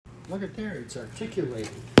Look at there, it's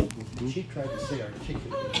articulated. She tried to say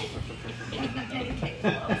articulated.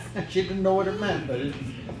 She didn't know what it meant, but it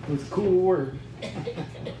was a cool word.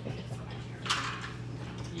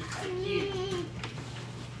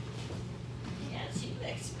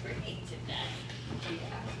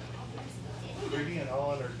 Pretty and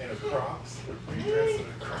all in her Crocs. They're pretty dressed in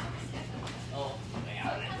her Crocs. Oh,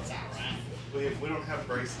 yeah, that's all right. We don't have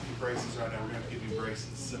braces right now. We're going to give you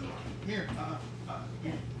braces. So here,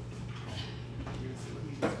 here.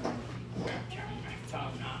 I'm turning my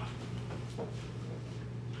phone off.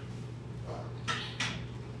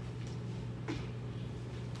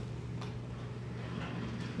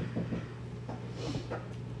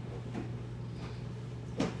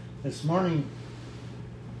 This morning,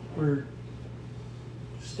 we're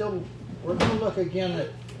going to look again at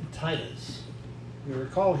Titus. You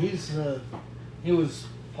recall he was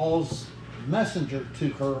Paul's messenger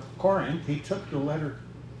to Corinth. He took the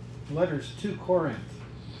letters to Corinth.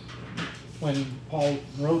 When Paul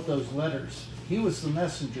wrote those letters, he was the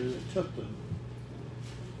messenger that took them.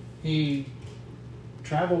 He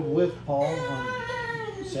traveled with Paul on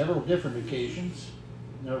several different occasions,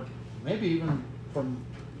 maybe even from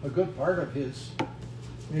a good part of his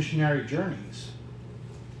missionary journeys.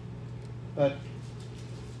 But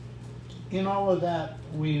in all of that,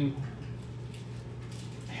 we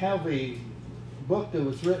have a book that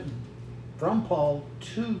was written from Paul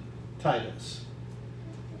to Titus.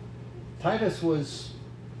 Titus was,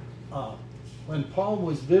 when Paul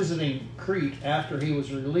was visiting Crete after he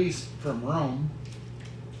was released from Rome,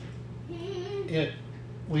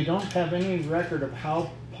 we don't have any record of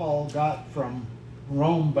how Paul got from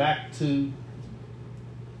Rome back to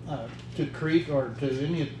Crete or to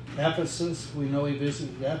any of Ephesus. We know he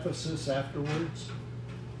visited Ephesus afterwards.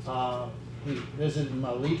 He visited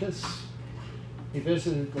Miletus. He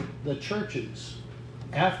visited the churches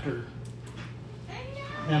after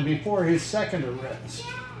and before his second arrest.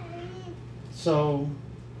 So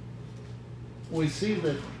we see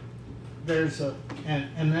that there's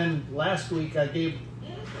and then last week I gave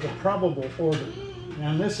the probable order.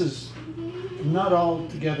 And this is not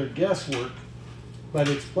altogether guesswork, but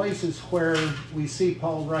it's places where we see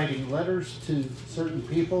Paul writing letters to certain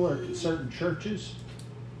people or to certain churches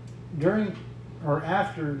during or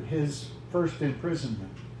after his first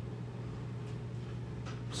imprisonment.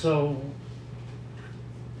 So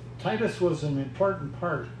Titus was an important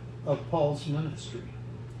part of Paul's ministry.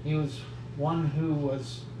 He was one who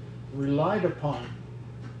was relied upon.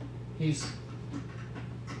 He's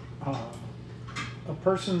a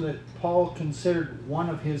person that Paul considered one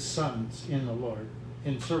of his sons in the Lord,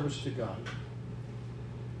 in service to God.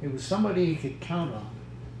 It was somebody he could count on.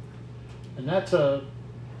 And that's a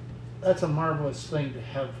marvelous thing to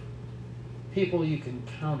have people you can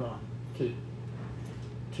count on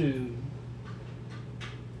to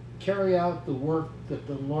carry out the work that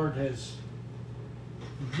the Lord has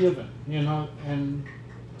given, and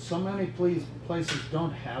so many places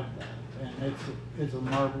don't have that, and it's a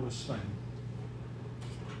marvelous thing.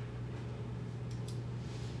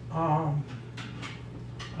 I'm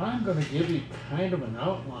going to give you kind of an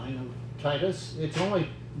outline of Titus.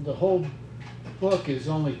 The whole book is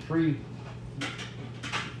only 3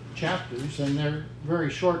 chapters, and they're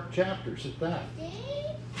very short chapters at that.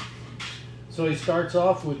 So he starts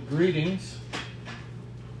off with greetings,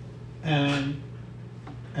 and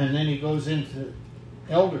then he goes into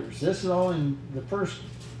elders. This is all in the first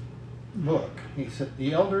book. He said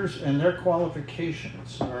the elders and their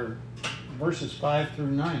qualifications are verses 5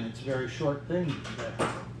 through 9. It's a very short thing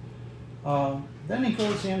there. Then he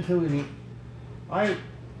goes into, and I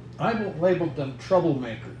labeled them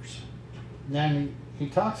troublemakers. Then he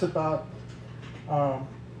talks about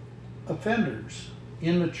offenders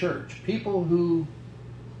in the church, people who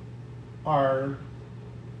are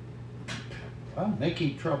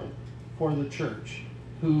making trouble for the church,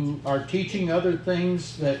 who are teaching other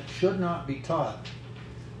things that should not be taught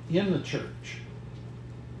in the church,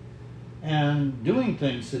 and doing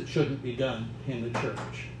things that shouldn't be done in the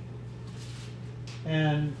church.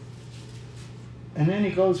 And then he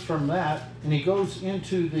goes from that, and he goes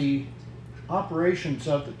into the operations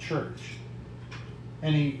of the church.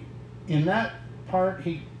 And in that part,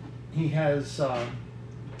 he has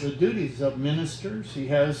the duties of ministers. He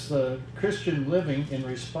has the Christian living in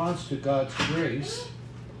response to God's grace,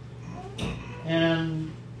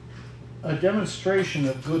 and a demonstration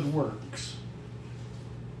of good works.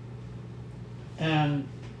 And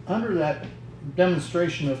under that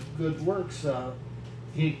demonstration of good works,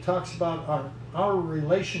 he talks about our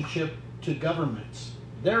relationship to governments,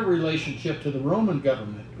 their relationship to the Roman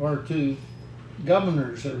government or to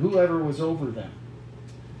governors or whoever was over them.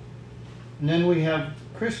 And then we have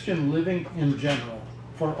Christian living in general,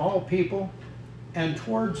 for all people and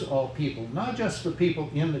towards all people, not just the people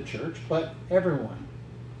in the church, but everyone.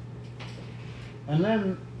 And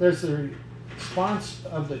then there's the response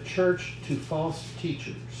of the church to false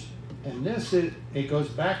teachers. And this, it goes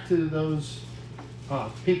back to those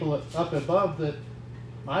people up above that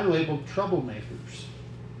I labeled troublemakers.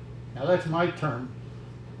 Now that's my term.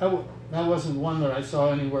 That wasn't one that I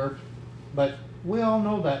saw anywhere, but we all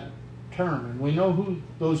know that term, and we know who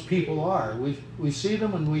those people are. We see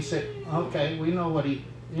them and we say, okay, we know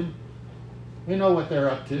we know what they're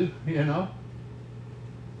up to, you know.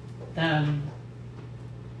 And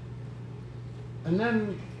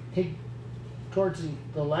then towards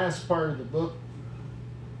the last part of the book,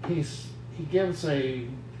 he gives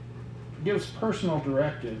personal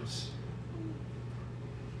directives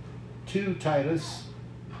to Titus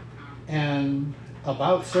and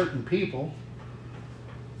about certain people,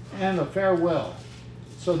 and a farewell.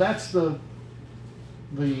 So that's the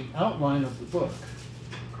outline of the book.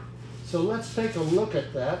 So let's take a look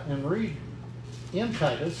at that and read in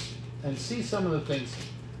Titus and see some of the things.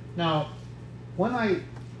 Now, when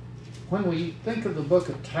we think of the book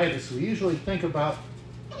of Titus, we usually think about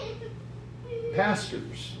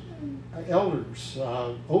pastors, elders,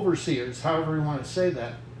 overseers, however you want to say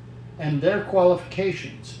that, and their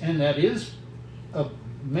qualifications. And that is a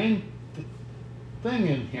main thing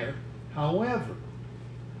in here. However,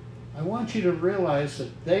 I want you to realize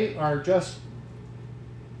that they are just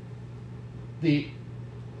the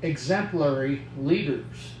exemplary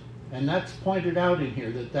leaders. And that's pointed out in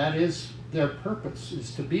here, that is their purpose,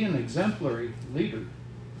 is to be an exemplary leader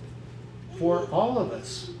for all of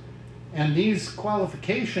us. And these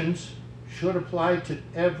qualifications should apply to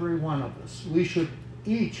every one of us. We should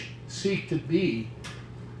each seek to be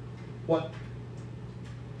what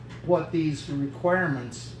these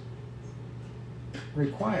requirements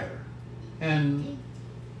require. And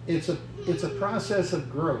it's a process of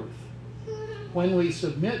growth. When we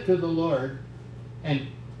submit to the Lord and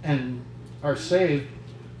are saved,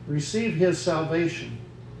 receive His salvation,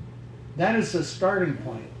 that is the starting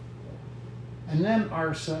point. And then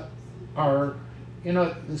our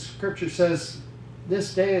the scripture says,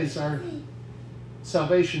 this day is our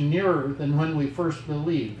salvation nearer than when we first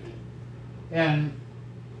believed. And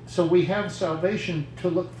so we have salvation to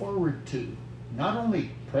look forward to, not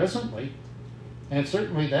only presently, and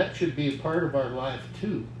certainly that should be a part of our life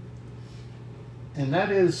too. And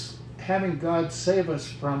that is having God save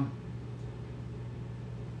us from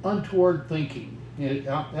untoward thinking.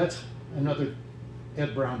 That's another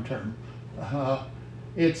Ed Brown term.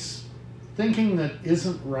 It's thinking that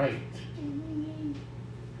isn't right.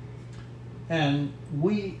 And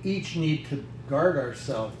we each need to guard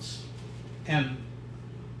ourselves. And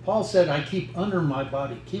Paul said, I keep under my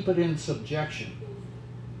body, keep it in subjection.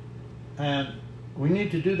 And we need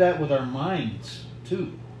to do that with our minds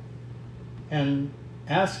too. And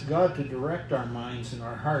ask God to direct our minds and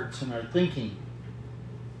our hearts and our thinking,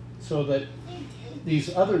 so that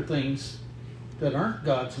these other things that aren't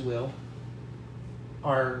God's will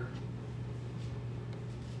are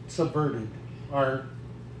subverted, are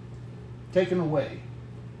taken away.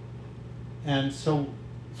 And so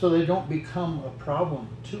they don't become a problem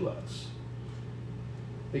to us.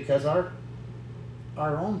 Because our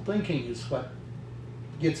own thinking is what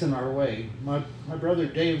gets in our way. My brother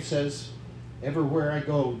Dave says, everywhere I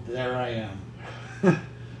go, there I am.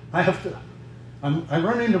 I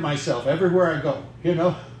run into myself everywhere I go, you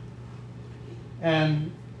know?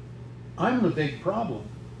 And I'm the big problem.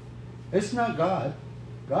 It's not God.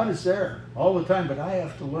 God is there all the time, but I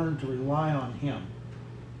have to learn to rely on Him,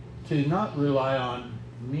 to not rely on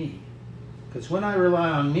me. Because when I rely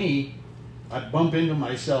on me, I bump into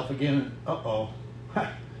myself again, and uh-oh,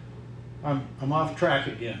 I'm off track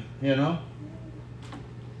again, you know?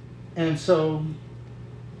 And so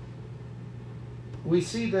we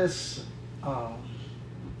see this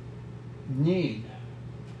need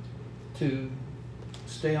to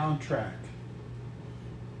stay on track.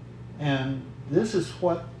 And this is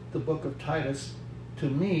what the book of Titus, to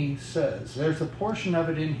me, says. There's a portion of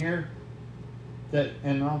it in here that,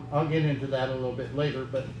 and I'll get into that a little bit later,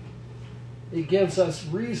 but it gives us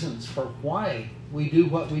reasons for why we do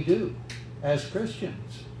what we do as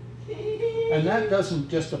Christians. And that doesn't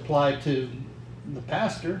just apply to the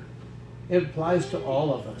pastor, it applies to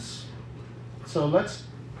all of us. So let's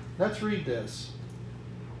read this.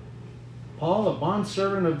 Paul, a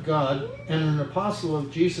bondservant of God and an apostle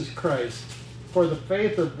of Jesus Christ, for the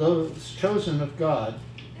faith of those chosen of God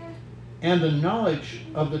and the knowledge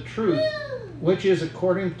of the truth which is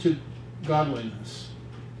according to godliness,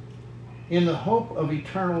 in the hope of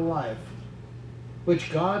eternal life,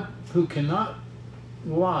 which God, who cannot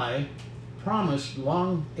lie, promised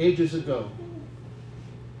long ages ago,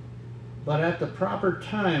 but at the proper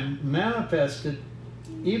time manifested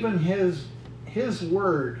even his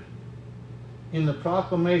word in the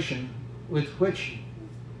proclamation with which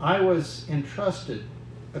I was entrusted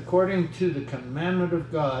according to the commandment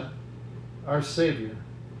of God, our Savior,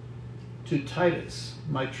 to Titus,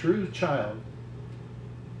 my true child,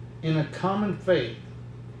 in a common faith,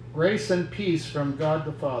 grace and peace from God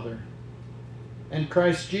the Father and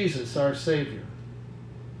Christ Jesus, our Savior.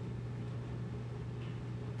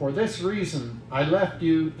 For this reason I left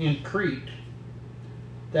you in Crete,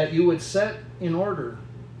 that you would set in order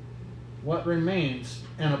what remains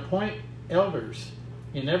and appoint elders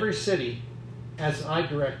in every city as I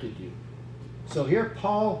directed you. So here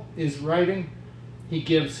Paul is writing. He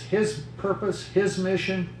gives his purpose, his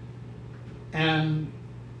mission, and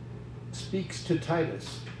speaks to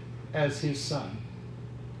Titus as his son,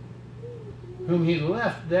 whom he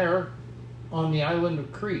left there on the island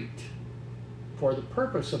of Crete for the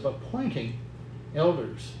purpose of appointing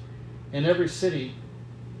elders in every city.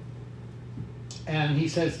 And he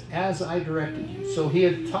says, as I directed you. So he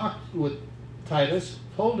had talked with Titus,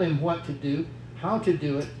 told him what to do, how to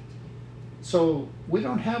do it. So we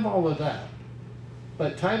don't have all of that.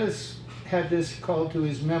 But Titus had this called to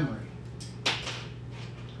his memory.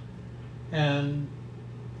 And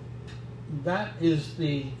that is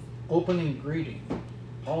the opening greeting.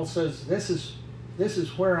 Paul says, this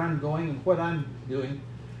is where I'm going and what I'm doing.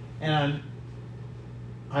 And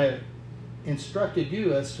I instructed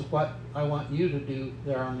you as to what I want you to do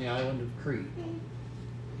there on the island of Crete.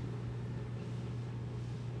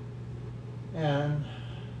 And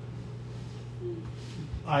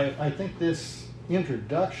I think this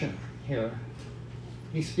introduction here,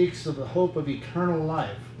 he speaks of the hope of eternal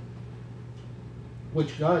life,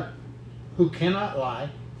 which God, who cannot lie,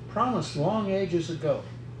 promised long ages ago.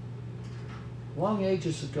 Long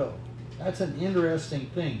ages ago. That's an interesting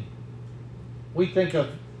thing. We think of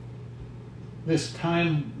this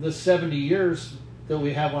time, the 70 years that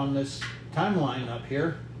we have on this timeline up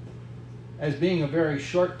here, as being a very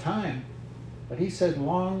short time. But he said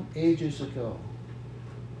long ages ago.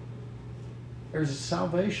 There's a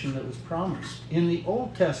salvation that was promised in the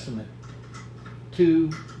Old Testament to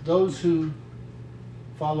those who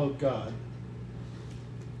followed God.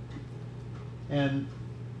 And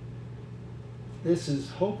this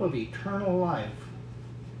is hope of eternal life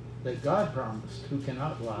that God promised, who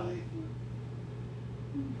cannot lie.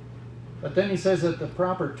 But then he says at the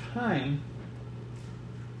proper time,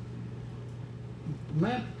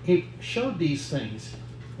 he showed these things.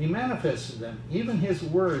 He manifested them, even his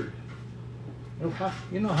word.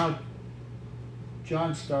 You know how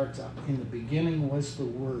John starts out, in the beginning was the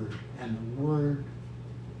Word, and the Word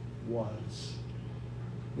was.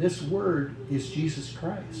 This Word is Jesus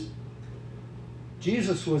Christ.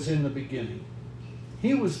 Jesus was in the beginning.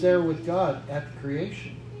 He was there with God at the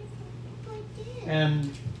creation.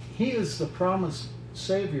 And he is the promised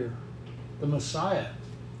Savior, the Messiah,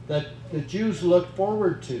 that the Jews look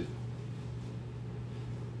forward to.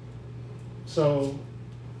 So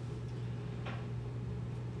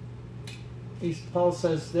Paul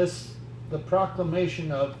says the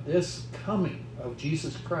proclamation of this coming of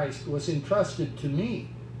Jesus Christ was entrusted to me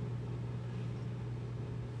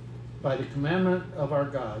by the commandment of our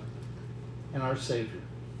God and our Savior.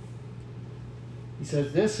 He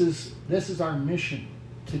says this is our mission,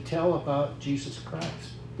 to tell about Jesus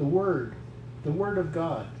Christ, the Word of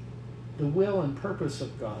God, the will and purpose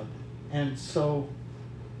of God. And so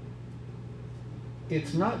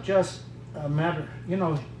it's not just a matter,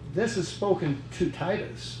 this is spoken to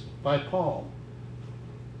Titus by Paul.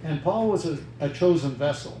 And Paul was a chosen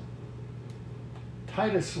vessel.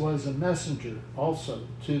 Titus was a messenger also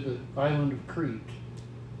to the island of Crete.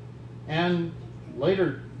 And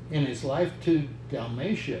later in his life to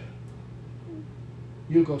Dalmatia,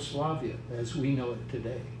 Yugoslavia, as we know it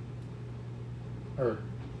today. Or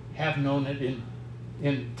have known it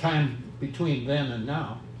in time between then and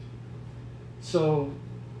now. So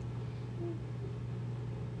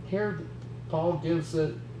here Paul gives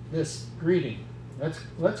this greeting.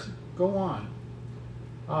 Let's go on.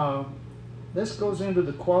 This goes into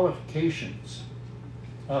the qualifications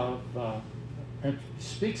of, it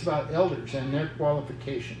speaks about elders and their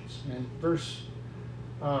qualifications. In verse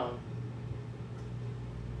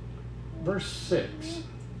 6,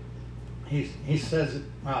 he says,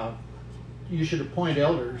 you should appoint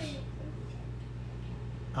elders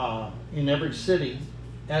in every city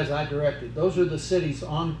as I directed. Those are the cities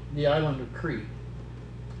on the island of Crete.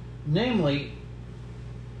 Namely,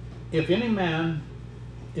 if any man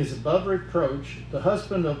is above reproach, the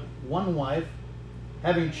husband of one wife,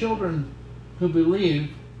 having children who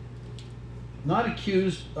believe, not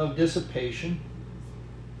accused of dissipation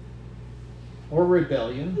or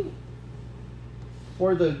rebellion,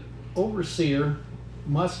 for the overseer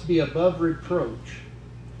must be above reproach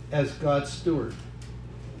as God's steward,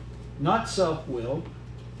 not self-willed,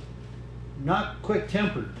 not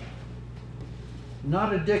quick-tempered,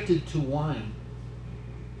 not addicted to wine,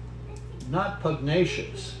 not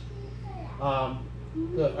pugnacious. I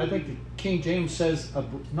think the King James says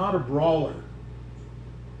not a brawler,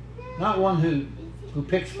 not one who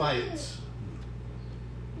picks fights,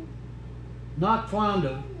 not fond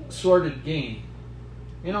of sordid gain.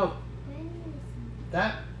 You know,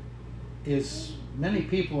 that is many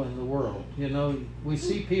people in the world. You know, we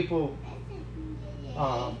see people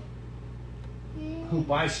who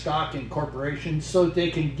buy stock in corporations so that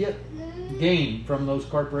they can get gain from those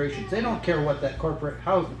corporations. They don't care what that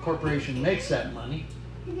how the corporation makes that money,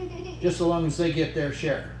 just so long as they get their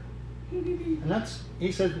share. And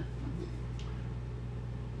he said,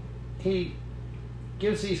 he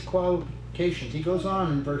gives these qualifications. He goes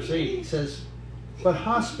on in verse 8, he says, but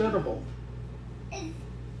hospitable,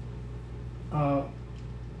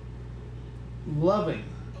 loving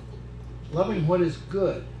what is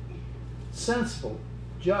good, sensible,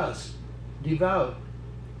 just, devout,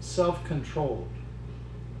 self-controlled.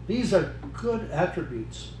 These are good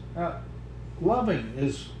attributes.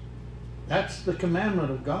 Loving that's the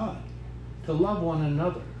commandment of God, to love one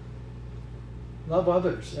another. Love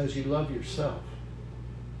others as you love yourself.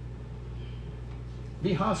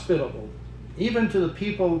 Be hospitable, even to the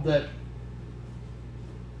people that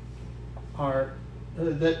are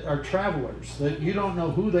travelers, that you don't know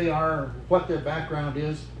who they are, or what their background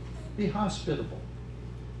is. Be hospitable.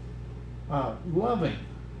 Loving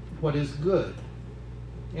what is good.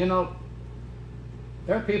 You know,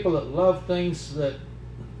 there are people that love things that,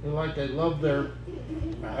 like they love their,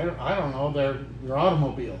 I don't know, their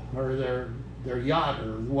automobile or their yacht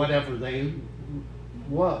or whatever they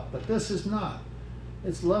love. But this is not.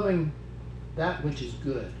 It's loving that which is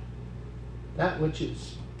good, that which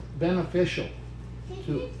is beneficial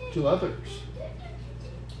to others.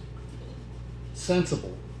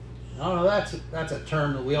 Sensible. No, that's a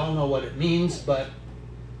term that we all know what it means, but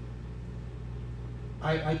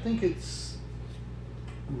I think it's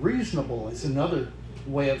reasonable is another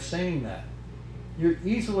way of saying that. You're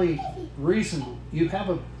easily reasonable. You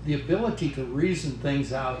have the ability to reason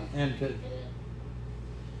things out and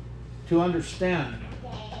to understand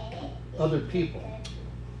other people.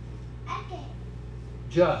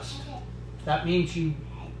 Just. That means you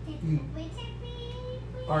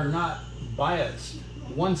are not biased,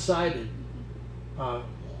 one-sided. And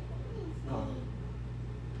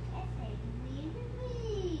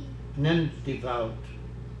then devout.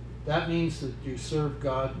 That means that you serve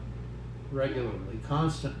God regularly,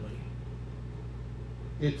 constantly.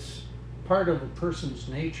 It's part of a person's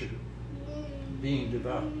nature, being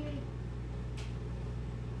devout.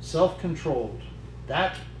 Self-controlled.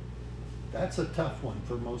 That's a tough one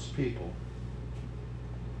for most people.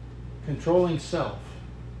 Controlling self.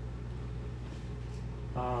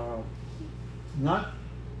 Not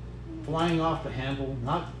flying off the handle,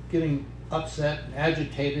 not getting upset and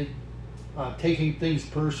agitated, taking things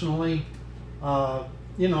personally.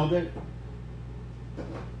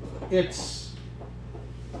 It's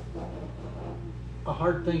a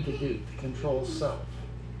hard thing to do, to control self.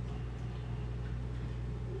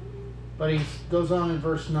 But he goes on in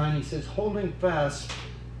verse 9, he says, holding fast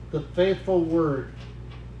the faithful word,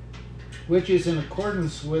 which is in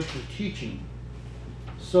accordance with the teaching,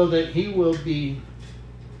 so that he will be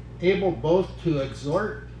able both to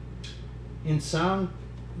exhort in sound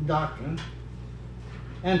doctrine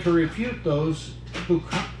and to refute those who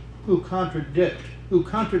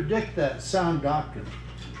contradict that sound doctrine.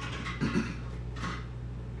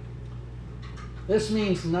 This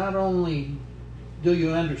means not only do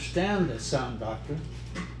you understand the sound doctrine,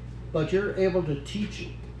 but you're able to teach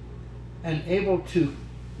it and able to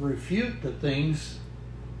refute the things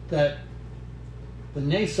that the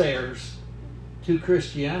naysayers to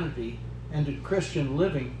Christianity and to Christian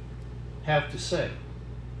living have to say.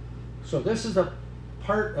 So this is a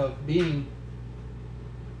part of being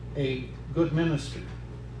a good minister.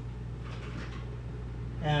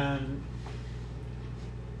 And,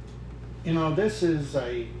 this is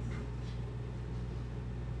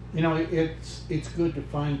it's good to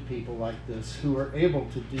find people like this who are able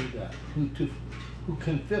to do that, who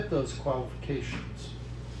can fit those qualifications.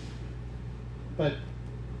 But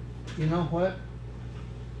you know what?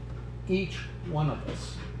 Each one of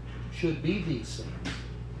us should be these things.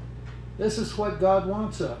 This is what God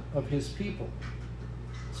wants of his people.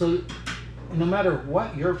 So no matter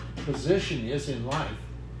what your position is in life,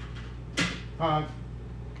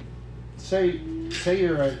 say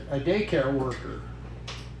you're a daycare worker,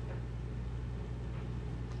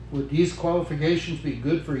 would these qualifications be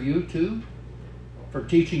good for you too? For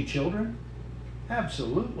teaching children?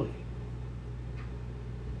 Absolutely.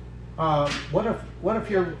 What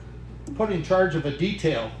if you're put in charge of a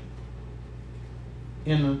detail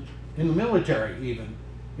in the military, even,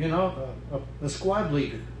 you know, a squad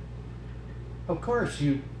leader? Of course,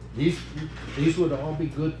 these would all be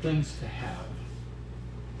good things to have.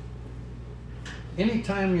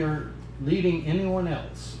 Anytime you're leading anyone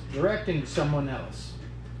else, directing someone else,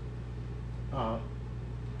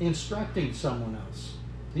 instructing someone else,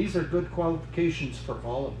 these are good qualifications for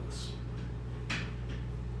all of us.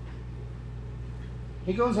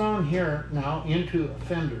 He goes on here now into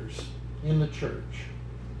offenders in the church,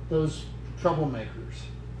 those troublemakers.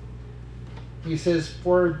 He says,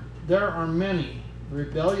 "For there are many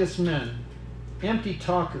rebellious men, empty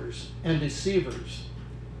talkers, and deceivers,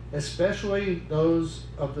 especially those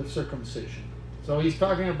of the circumcision." So he's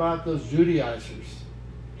talking about those Judaizers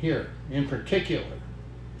here in particular.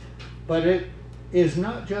 But it is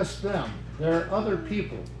not just them. There are other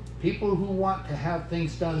people who want to have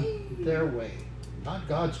things done their way, not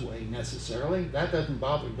God's way necessarily. That doesn't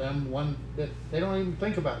bother them. They don't even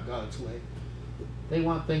think about God's way. They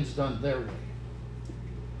want things done their way.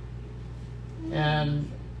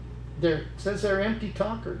 And it says they're empty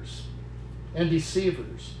talkers and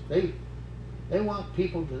deceivers. They want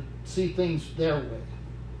people to see things their way.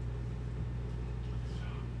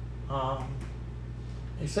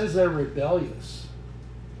 It says they're rebellious.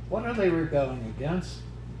 What are they rebelling against?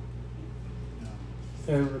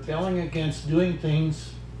 They're rebelling against doing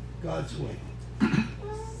things God's way.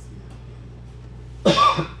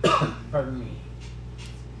 Pardon me.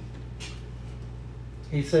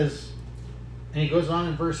 He says, and he goes on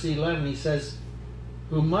in verse 11, he says,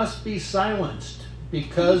 "Who must be silenced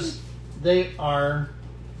because they are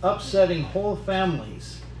upsetting whole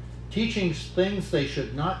families, teaching things they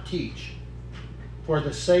should not teach for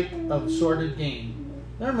the sake of sordid gain."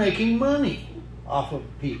 They're making money off of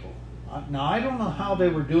people. Now, I don't know how they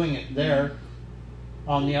were doing it there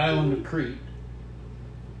on the island of Crete,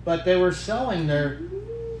 but they were selling their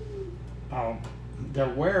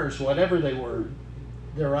wares, whatever they were,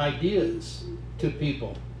 their ideas to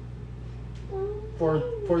people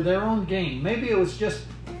for their own gain. Maybe it was just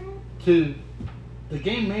the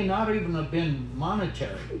gain may not even have been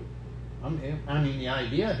monetary. I mean, the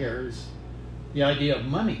idea here is the idea of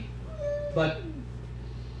money, but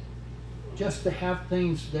just to have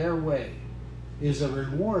things their way is a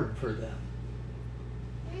reward for them.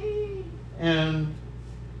 And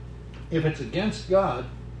if it's against God,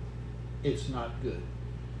 it's not good.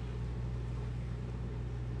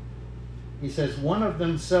 He says, "One of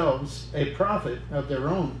themselves, a prophet of their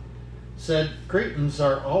own, said, 'Cretans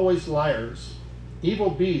are always liars, evil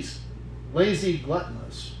beasts, lazy,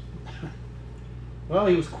 gluttonous.'" Well,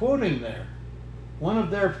 he was quoting there one of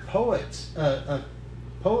their poets, a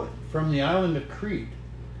poet from the island of Crete.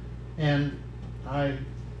 And I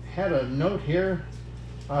had a note here.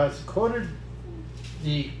 It's quoted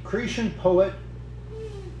the Cretan poet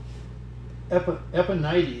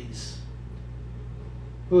Epimenides,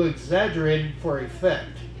 who exaggerated for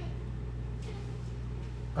effect.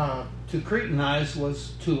 To Cretanize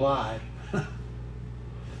was to lie.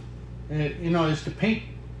 Is to paint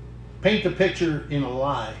the picture in a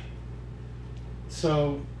lie.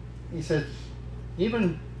 So he said,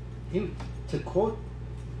 to quote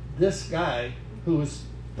this guy who was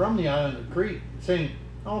from the island of Crete, saying,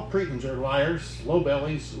 "All Cretans are liars, low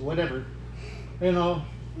bellies, whatever,"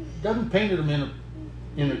 doesn't paint them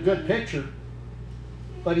in a good picture.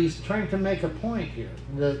 But he's trying to make a point here.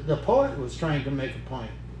 The poet was trying to make a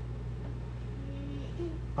point.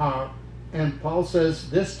 And Paul says,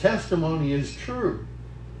 "This testimony is true.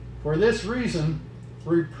 For this reason,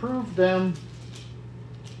 reprove them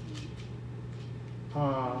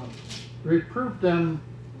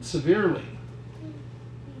severely,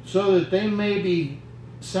 so that they may be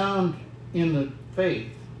sound in the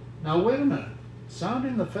faith." Now wait a minute. Sound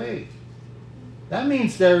in the faith. That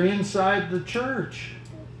means they're inside the church.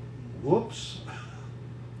 Whoops.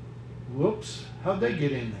 How'd they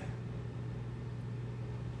get in there?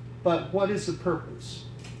 But what is the purpose?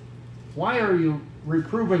 Why are you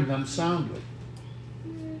reproving them soundly?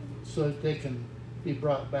 So that they can be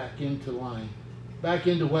brought back into line, back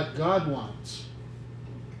into what God wants.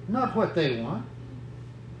 Not what they want,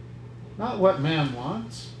 not what man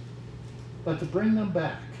wants, but to bring them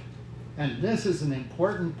back. And this is an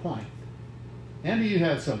important point. Andy, you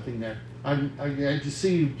have something there. I just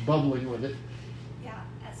see you bubbling with it. Yeah,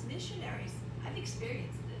 as missionaries, I've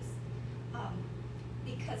experienced this.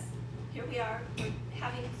 Because here we are, we're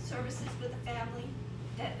having services with a family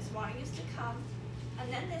that is wanting us to come.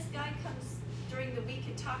 And then this guy comes during the week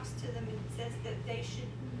and talks to them and says that they should,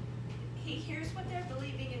 he hears what they're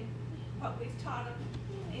believing and what we've taught them.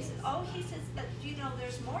 And he says, oh, he says, but you know,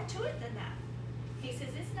 there's more to it than that. He says,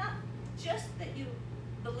 it's not just that you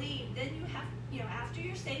believe, then you have, you know, after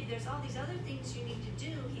you're saved, there's all these other things you need to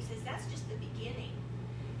do. He says, that's just the beginning.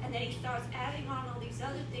 And then he starts adding on all these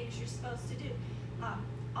other things you're supposed to do.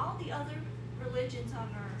 All the other religions on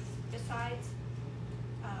earth, besides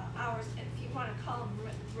ours, if you want to call them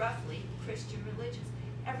roughly Christian religions,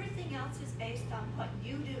 everything else is based on what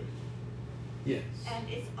you do. Yes. And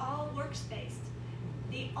it's all works-based.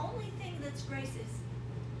 The only thing that's grace is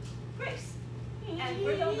grace. And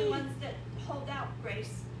we're the only ones that hold out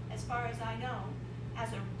grace, as far as I know, as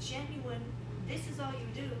a genuine, this is all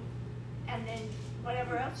you do, and then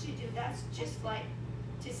whatever else you do, that's just like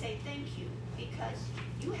to say thank you, because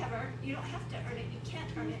you have earned, you don't have to earn it, you can't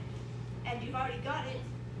earn it, and you've already got it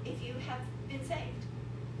if you have been saved.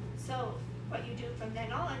 So what you do from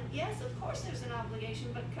then on, yes, of course there's an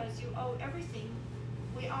obligation, because you owe everything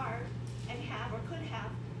we are and have or could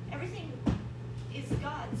have. Everything is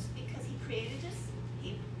God's, because he created us,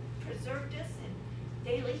 he preserved us, and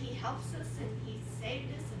daily he helps us, and he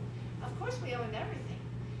saved us, and of course we owe him everything.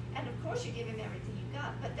 And of course you give him everything you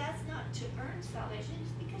got, but that's not to earn salvation,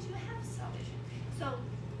 it's because you have salvation. So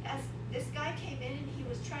as this guy came in and he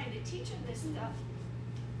was trying to teach him this stuff,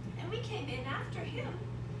 and we came in after him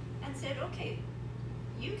and said, okay,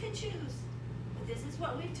 you can choose, but this is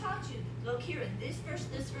what we've taught you. Look here in this verse,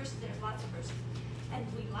 there's lots of verses. And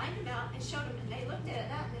we lined them out and showed them, and they looked at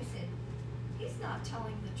that and they said, he's not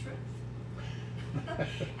telling the truth.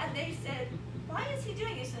 And they said, why is he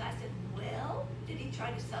doing this? And I said, well, did he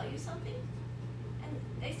try to sell you something? And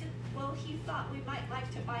they said, well, he thought we might like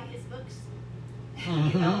to buy his books.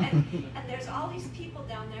 You know, and there's all these people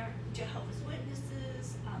down there, Jehovah's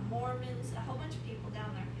Witnesses, Mormons, a whole bunch of people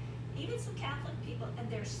down there, even some Catholic people, and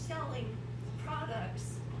they're selling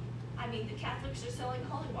products. I mean, the Catholics are selling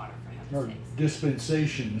holy water, for Or heaven's sakes.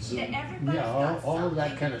 dispensations. That everybody's Yeah, got all of that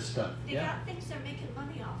something. kind of stuff. They Yeah. got things they're making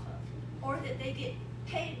money off of, or that they get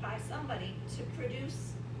paid by somebody to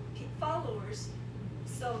produce followers,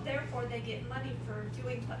 so therefore they get money for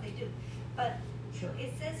doing what they do. But Sure.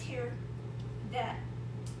 it says here that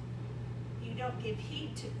you don't give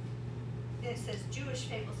heed to, it says Jewish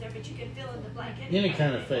fables there, but you can fill in the blank. Any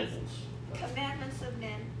kind of fables. Commandments of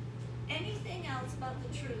men, anything else about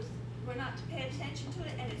the truth, we're not to pay attention to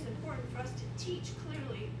it, and it's important for us to teach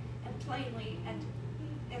clearly and plainly and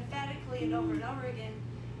emphatically and over again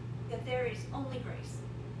that there is only grace.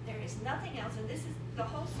 There is nothing else, and this is the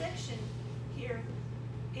whole section here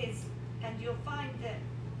is, and you'll find that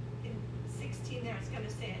in 16 there it's going to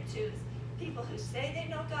say it too, is people who say they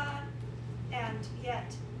know God, and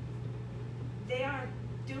yet they aren't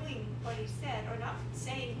doing what he said, or not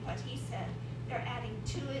saying what he said. They're adding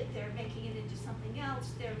to it, they're making it into something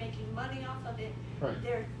else, they're making money off of it, Right.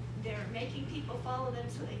 they're making people follow them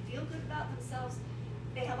so they feel good about themselves.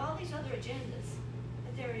 They have all these other agendas,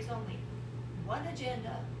 but there is only one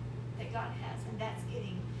agenda that God has, and that's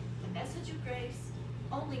getting the message of grace,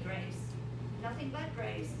 only grace, nothing but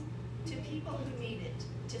grace, to people who need it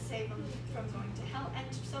to save them from going to hell, and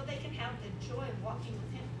so they can have the joy of walking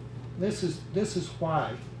with him. This is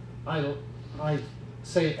why I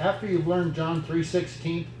say, after you've learned John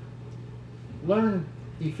 3:16, learn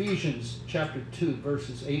Ephesians chapter 2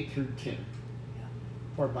 verses 8 through 10. Yeah.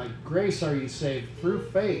 For by grace are you saved through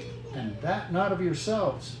faith, and that not of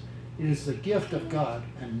yourselves. It is the gift of God,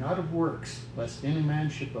 and not of works, lest any man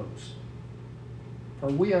should boast. For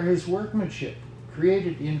we are his workmanship,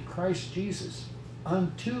 created in Christ Jesus,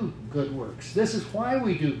 unto good works. This is why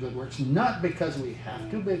we do good works, not because we have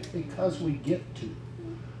to, but because we get to.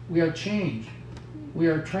 We are changed. We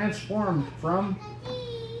are transformed from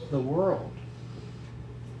the world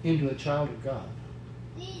into a child of God.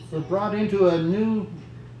 We're brought into a new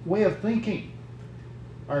way of thinking.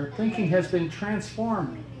 Our thinking has been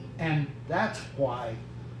transformed, and that's why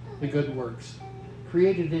the good works,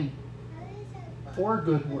 created in for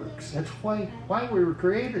good works. That's why we were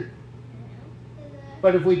created.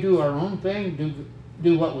 But if we do our own thing,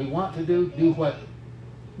 do what we want to do what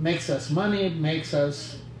makes us money, makes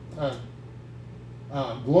us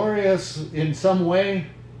glorious in some way,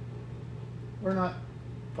 we're not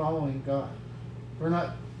following God. We're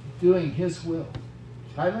not doing his will.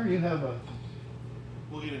 Tyler, you have a...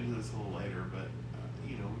 We'll get into this a little later, but,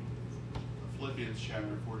 Philippians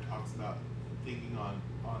chapter 4 talks about thinking on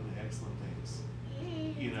the excellent things.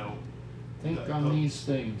 You know, Think on these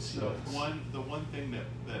things. the Yes. one thing that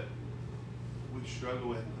we struggle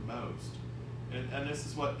with the most, and this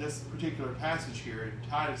is what this particular passage here in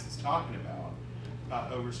Titus is talking about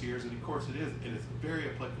overseers, and of course it is very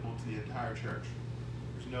applicable to the entire church.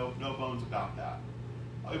 There's no bones about that.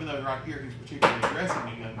 Even though right here he's particularly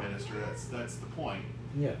addressing a young minister, that's the point.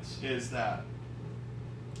 Yes. Is that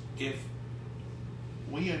if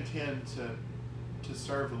we intend to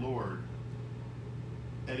serve the Lord,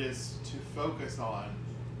 it is to focus on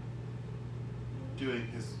doing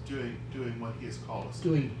what He has called us to do.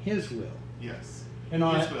 Doing His will. Yes. And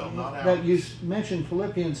His will, not ours. that you mentioned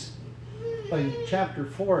Philippians in chapter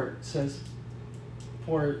 4, it says,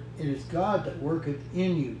 "For it is God that worketh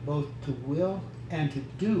in you both to will and to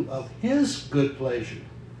do of His good pleasure."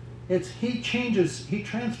 He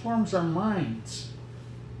transforms our minds.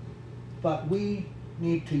 But we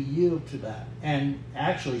need to yield to that and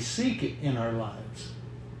actually seek it in our lives.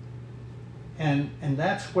 And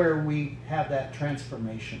that's where we have that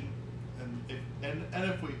transformation. And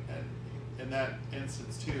if we in that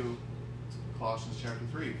instance too, Colossians chapter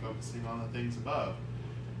 3, focusing on the things above.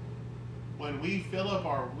 When we fill up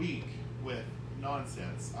our week with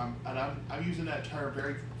nonsense, I'm using that term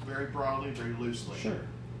very, very broadly, very loosely. Sure.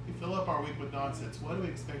 We fill up our week with nonsense. What do we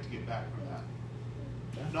expect to get back from that?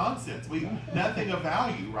 Nonsense. Nothing of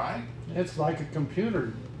value, right? It's like a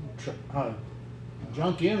computer,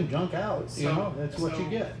 junk in, junk out. That's what you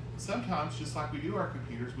get. Sometimes, just like we do our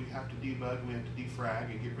computers, we have to debug and we have to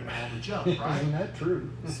defrag and get rid of all the junk, right? Isn't that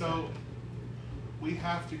true? So we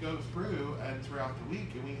have to go through and throughout the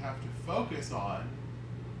week, and we have to focus on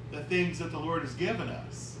the things that the Lord has given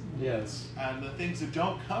us. Yes. And the things that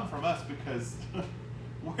don't come from us, because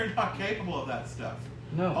we're not capable of that stuff.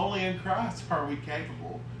 No. Only in Christ are we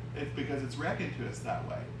capable. It's because it's reckoned to us that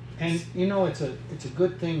way. And it's a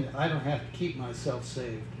good thing that I don't have to keep myself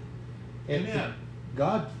saved. Amen.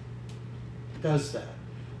 God does that.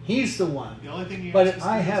 He's the one. The only thing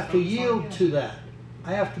I have to yield to that.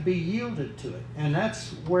 I have to be yielded to it, and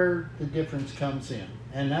that's where the difference comes in.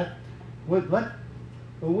 And we'll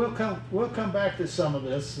come back to some of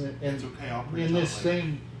this. It's okay. I'll preach in this on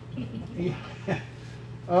same.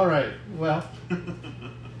 All right. Well.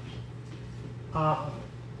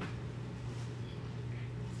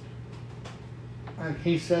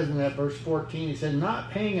 He says in that verse 14, he said,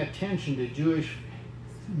 "Not paying attention to Jewish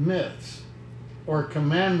myths or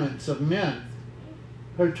commandments of men,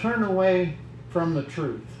 who turn away from the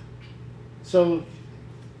truth." So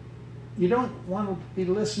you don't want to be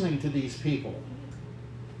listening to these people.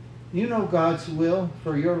 You know God's will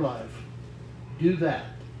for your life. Do that.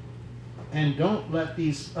 And don't let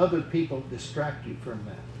these other people distract you from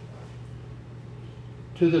that.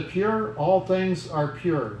 To the pure, all things are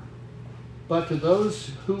pure. But to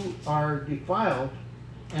those who are defiled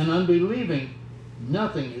and unbelieving,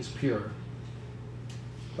 nothing is pure.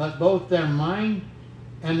 But both their mind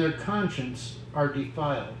and their conscience are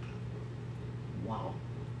defiled. Wow.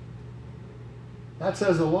 That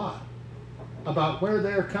says a lot about where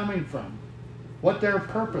they're coming from, what their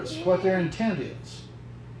purpose, what their intent is.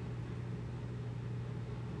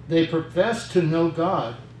 They profess to know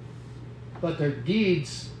God, but their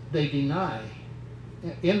deeds they deny.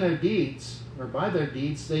 In their deeds, or by their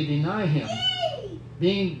deeds, they deny Him,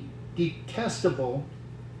 being detestable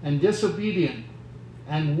and disobedient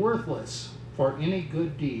and worthless for any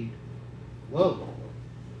good deed. Whoa,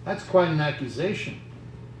 that's quite an accusation.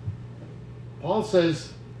 Paul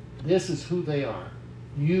says, this is who they are.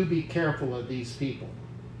 You be careful of these people.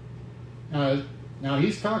 Now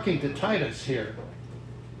he's talking to Titus here.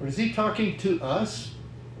 Or is he talking to us?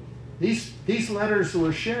 These letters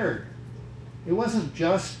were shared. It wasn't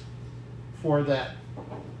just for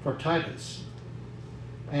Titus.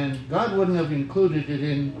 And God wouldn't have included it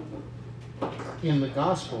in the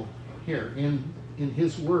gospel here, in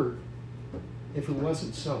His Word, if it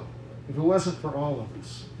wasn't so. If it wasn't for all of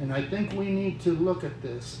us. And I think we need to look at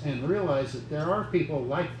this and realize that there are people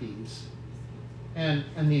like these. And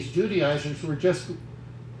these Judaizers were just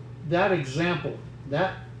that example.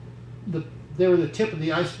 They were the tip of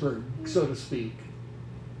the iceberg, so to speak.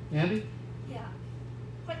 Andy? Yeah.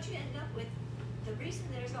 What you end up with, the reason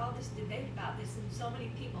there's all this debate about this and so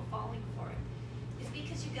many people falling for it, is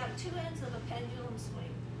because you've got two ends of a pendulum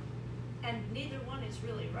swing. And neither one is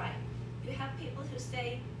really right. You have people who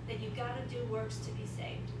say that you've got to do works to be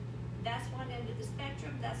saved. That's one end of the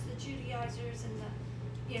spectrum. That's the Judaizers and the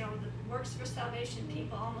works for salvation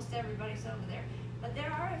people. Almost everybody's over there. But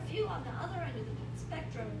there are a few on the other end of the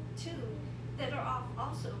spectrum too that are off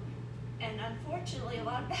also. And unfortunately, a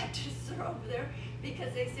lot of Baptists are over there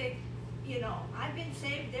because they say, you know, I've been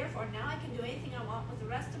saved, therefore now I can do anything I want with the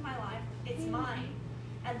rest of my life. It's mine.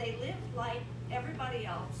 And they live like everybody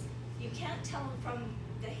else. You can't tell them from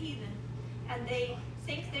the heathen. And they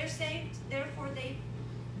think they're saved, therefore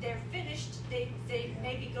they're finished. They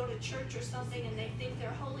maybe go to church or something and they think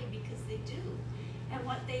they're holy because they do. And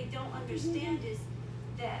what they don't understand is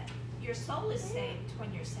that your soul is saved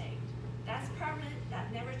when you're saved. That's permanent,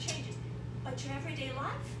 that never changes. But your everyday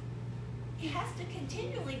life, it has to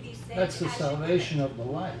continually be saved. That's the as you live salvation it. of the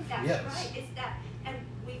life. That's Yes. right. It's that, and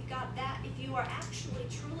we've got that. If you are actually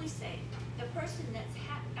truly saved, the person that's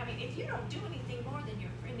I mean, if you don't do anything more than your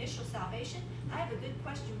initial salvation, I have a good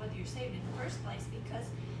question whether you're saved in the first place. Because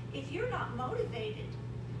if you're not motivated,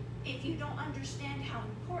 if you don't understand how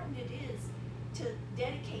important it is to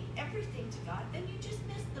dedicate everything to God, then you just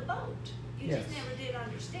missed the boat. You Yes. just never did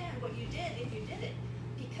understand what you did if you did it,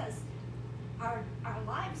 because our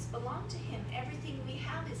lives belong to Him. Everything we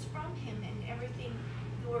have is from Him, and everything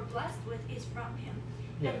we're blessed with is from Him.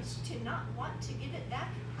 Yes. And to not want to give it back,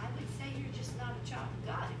 I would say you're just not a child of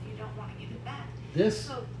God if you don't want to give it back. This,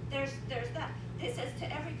 So there's that. It says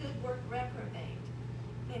to every good work reprobate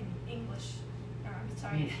in English, or I'm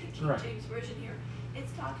sorry, King right. James Version here.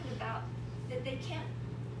 It's talking about that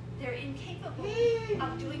they're incapable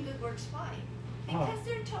of doing good works. Why? Because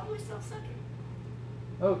they're totally self-centered.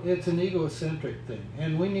 oh, it's an egocentric thing.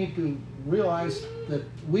 And we need to realize that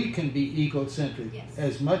we can be egocentric Yes.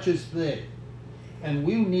 as much as they. And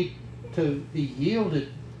we need to be yielded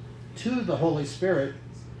to the Holy Spirit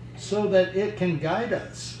so that it can guide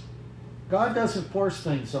us. God doesn't force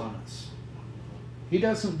things on us. He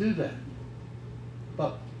doesn't do that.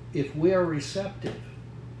 But if we are receptive,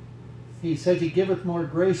 He says He giveth more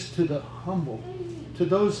grace to the humble, to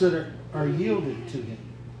those that are yielded to Him,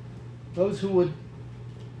 those who would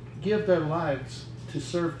give their lives to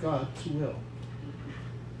serve God's will.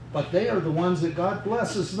 But they are the ones that God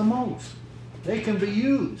blesses the most. They can be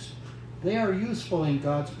used. They are useful in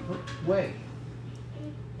God's way.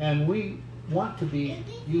 And we want to be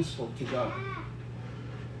useful to God.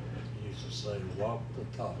 He used to say, walk the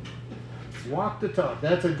talk. Walk the talk.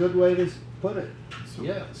 That's a good way to put it. So,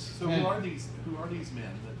 Yes. So And who are these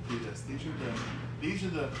men that do this? These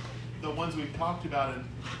are the ones we talked about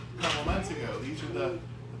a couple months ago. These are the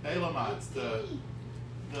Balaamites,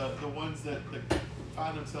 the ones that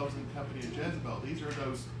find themselves in company of Jezebel. These are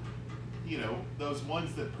those, you know, those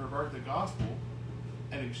ones that pervert the gospel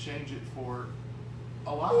and exchange it for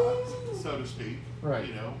a lie, so to speak. Right.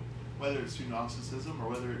 You know, whether it's through Gnosticism or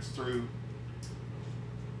whether it's through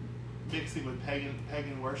mixing with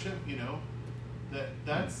pagan worship. You know,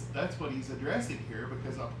 that's what he's addressing here,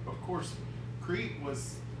 because of course Crete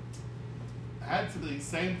had some of these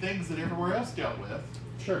same things that everywhere else dealt with.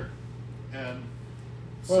 sure. And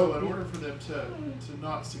so Well, in order for them to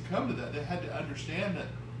not succumb to that, they had to understand that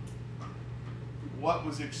what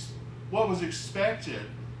was expected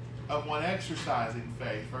of one exercising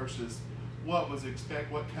faith versus what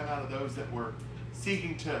came out of those that were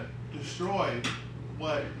seeking to destroy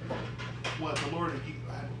what the Lord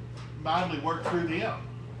had mildly worked through them.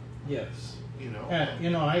 Yes. You know. And,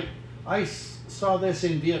 you know, I saw this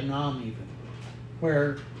in Vietnam even,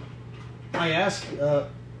 where I asked a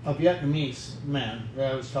Vietnamese man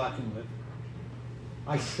that I was talking with,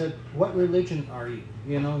 I said, what religion are you?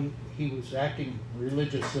 You know, he was acting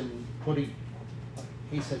religious and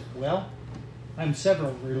he said, well, I'm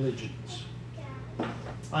several religions.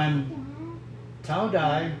 I'm Tao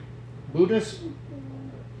Dai, Buddhist,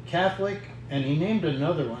 Catholic, and he named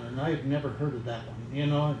another one, and I've never heard of that one, you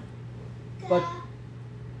know. But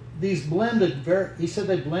these he said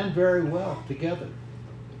they blend very well together.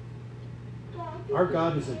 Our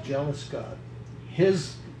God is a jealous God.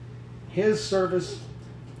 His service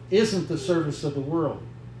isn't the service of the world.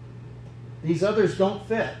 These others don't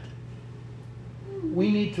fit.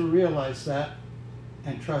 We need to realize that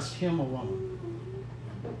and trust Him alone.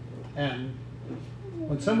 And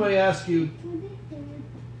when somebody asks you,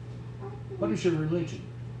 what is your religion?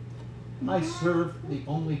 I serve the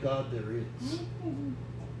only God there is.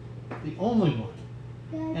 The only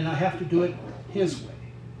one. And I have to do it His way.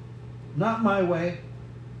 Not my way,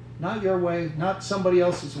 not your way, not somebody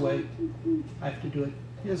else's way. I have to do it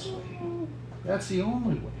His way. That's the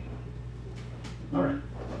only way. All right,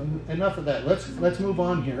 enough of that. Let's move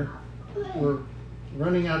on here. We're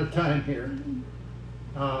running out of time here.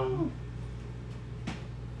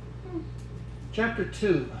 Chapter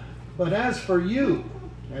 2. But as for you,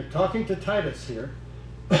 talking to Titus here,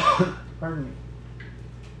 pardon me,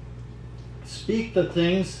 speak the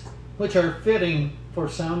things which are fitting for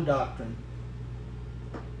sound doctrine.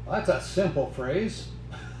 Well, that's a simple phrase.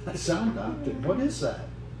 Sound doctrine. What is that?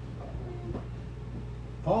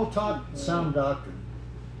 Paul taught sound doctrine.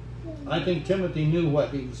 I think Timothy knew what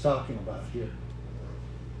he was talking about here.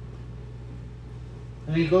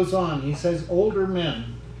 And he goes on, he says, older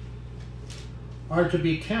men are to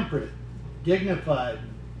be temperate, dignified,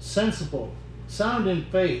 sensible, sound in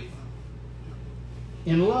faith,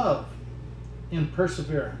 in love, in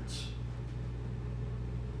perseverance.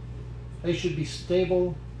 They should be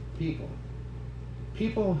stable people.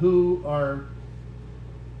 People who are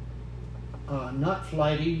not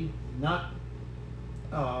flighty, not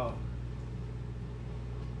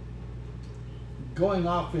going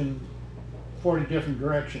off in 40 different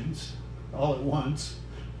directions all at once.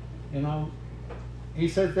 You know, he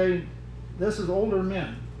said this is older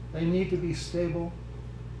men. They need to be stable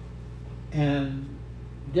and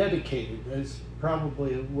dedicated, is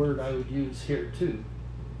probably a word I would use here too.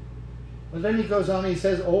 But then he goes on, he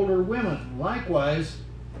says older women likewise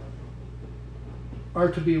are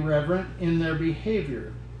to be reverent in their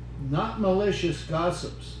behavior, not malicious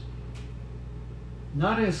gossips,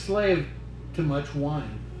 not enslaved to much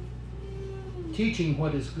wine, teaching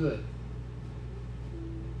what is good.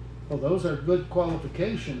 Well, those are good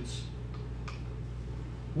qualifications.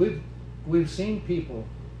 We've seen people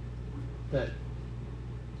that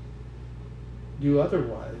do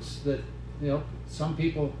otherwise. That, you know, some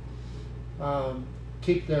people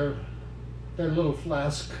keep their little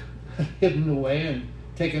flask hidden away and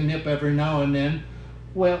take a nip every now and then.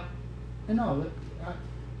 Well, you know,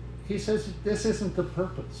 he says this isn't the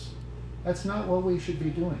purpose. That's not what we should be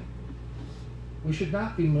doing. We should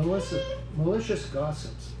not be malicious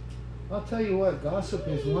gossips. I'll tell you what, gossip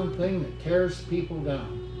is one thing that tears people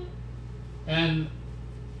down. And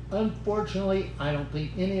unfortunately, I don't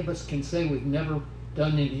think any of us can say we've never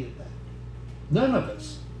done any of that. None of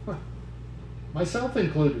us. Myself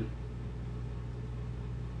included.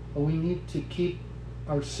 But we need to keep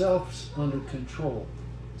ourselves under control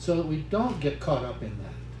so that we don't get caught up in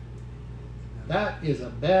that. That is a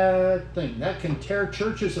bad thing. That can tear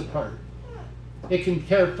churches apart. It can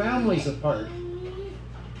tear families apart.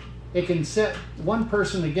 It can set one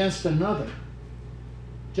person against another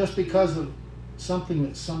just because of something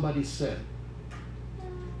that somebody said.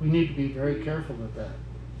 We need to be very careful of that.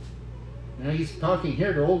 Now he's talking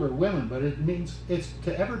here to older women, but it means it's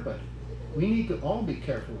to everybody. We need to all be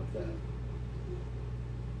careful of that.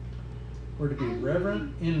 We're to be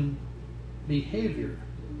reverent in behavior,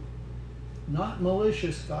 not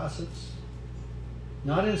malicious gossips,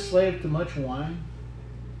 not enslaved to much wine,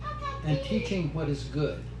 and teaching what is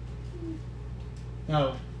good.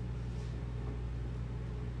 Now,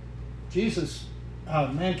 Jesus, a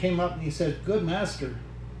man came up and he said, "Good master,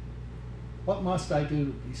 what must I do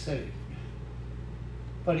to be saved?"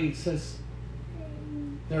 But he says,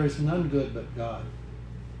 there is none good but God.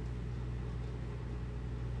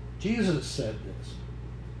 Jesus said this.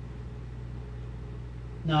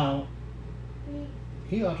 Now,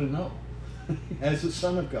 he ought to know, as the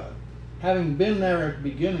Son of God, having been there at the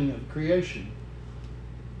beginning of creation.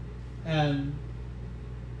 And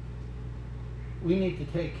we need to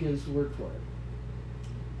take his word for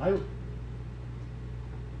it.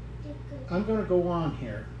 I'm going to go on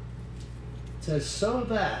here. It says, so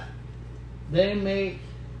that they may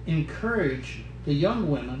encourage the young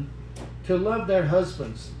women to love their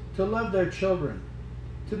husbands, to love their children,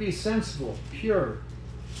 to be sensible, pure,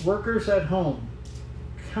 workers at home,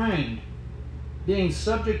 kind, being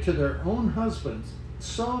subject to their own husbands,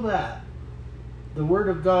 so that the word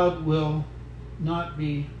of God will not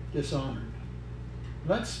be dishonored.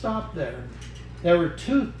 Let's stop there. There were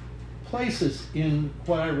two places in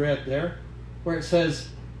what I read there where it says,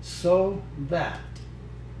 so that.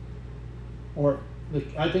 Or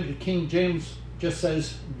I think the King James just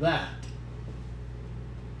says that.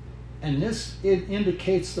 And this, it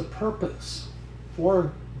indicates the purpose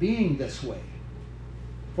for being this way.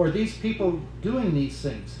 For these people doing these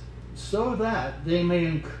things, so that they may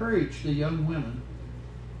encourage the young women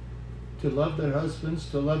to love their husbands,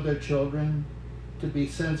 to love their children, to be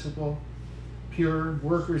sensible, pure,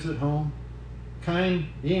 workers at home, kind,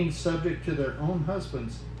 being subject to their own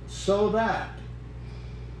husbands, so that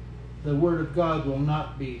the word of God will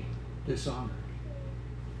not be dishonored.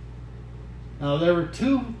 Now, there were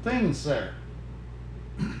two things there.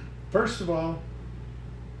 First of all,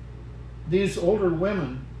 these older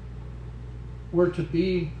women were to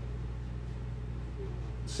be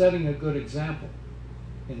setting a good example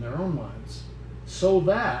in their own lives, so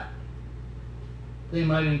that they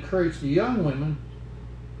might encourage the young women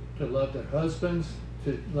to love their husbands,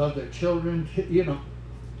 to love their children. You know,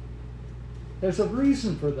 there's a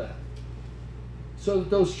reason for that. So that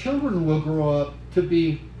those children will grow up to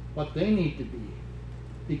be what they need to be,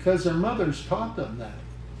 because their mothers taught them that.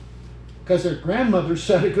 because their grandmothers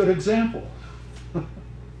set a good example.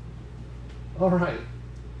 All right.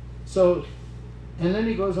 So, and then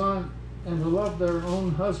he goes on, and to love their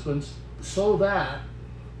own husbands so that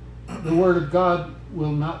the word of God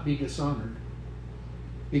will not be dishonored.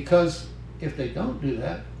 Because if they don't do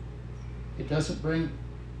that, it doesn't bring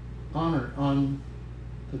honor on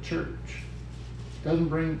the church. It doesn't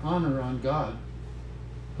bring honor on God,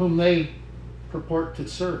 whom they purport to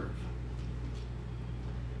serve.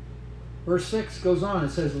 Verse 6 goes on, it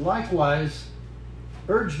says, likewise,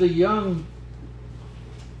 urge the young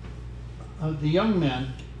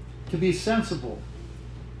men to be sensible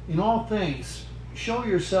in all things. Show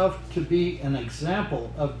yourself to be an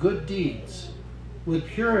example of good deeds, with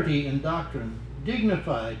purity in doctrine,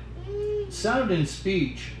 dignified, sound in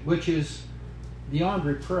speech, which is beyond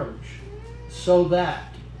reproach, so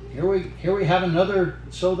that, here we have another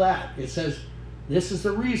so that. It says, this is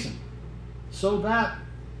the reason, so that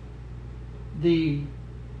the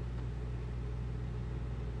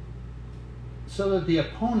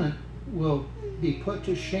opponent will be put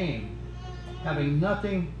to shame, having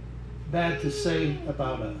nothing bad to say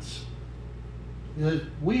about us.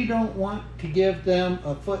 We don't want to give them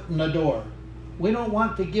a foot in the door. We don't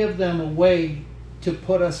want to give them a way to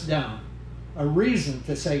put us down, a reason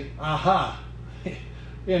to say, aha.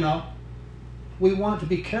 You know, we want to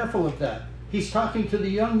be careful of that. He's talking to the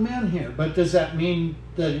young men here, but does that mean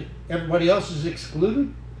that everybody else is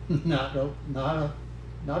excluded? Not a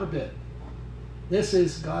bit. This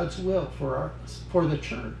is God's will for the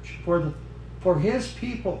church, for His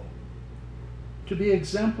people to be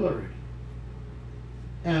exemplary.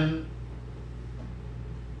 And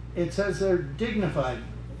it says they're dignified.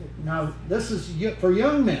 Now, this is for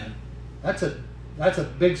young men. That's a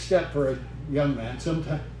big step for a young man.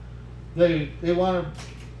 Sometimes they want to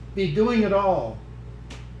be doing it all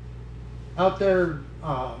out there,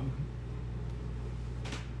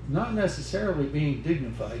 not necessarily being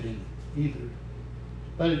dignified in it either.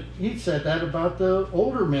 But he said that about the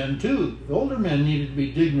older men too. The older men needed to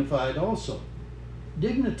be dignified also.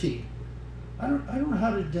 Dignity. I don't know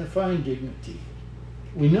how to define dignity.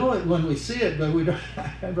 We know it when we see it, but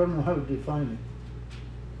I don't know how to define it.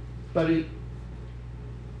 But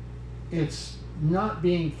it's not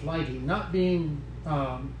being flighty, not being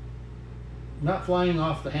not flying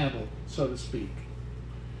off the handle, so to speak.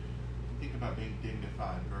 Think about being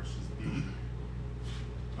dignified versus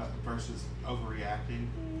overreacting.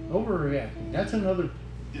 Overreacting. That's another.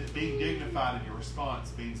 Being dignified in your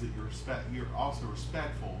response means that you're also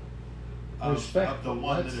respectful of the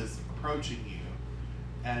one that is approaching you,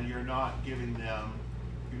 and you're not giving them,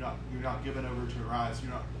 you're not giving over to rise.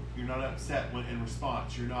 You're not upset when in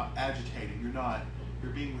response. You're not agitated.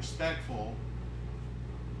 You're being respectful.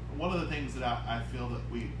 One of the things that I feel that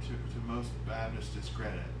we to most Baptists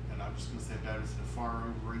discredit, and I'm just going to say Baptist in a far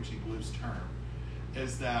overreaching loose term,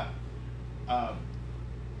 is that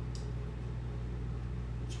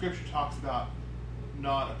Scripture talks about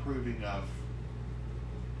not approving of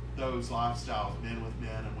those lifestyles, men with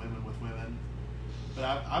men and women with women. But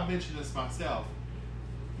I've mentioned this myself.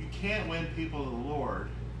 You can't win people to the Lord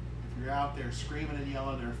if you're out there screaming and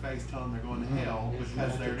yelling in their face, telling them they're going to hell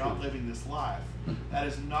because they're not living this life. That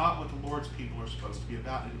is not what the Lord's people are supposed to be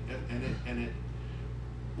about. And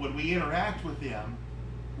when we interact with them,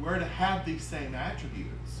 we're to have these same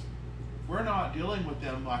attributes. If we're not dealing with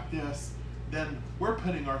them like this, then we're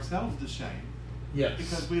putting ourselves to shame. Yes.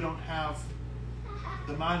 Because we don't have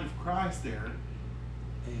the mind of Christ there.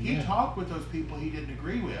 Amen. He talked with those people he didn't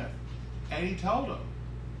agree with, and he told them,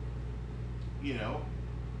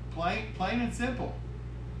 plain and simple,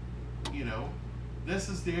 this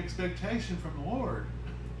is the expectation from the Lord.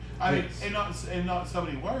 I mean, and not so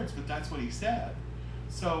many words, but that's what he said.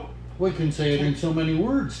 So we can say it in so many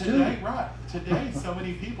words too. Today, so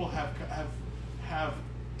many people have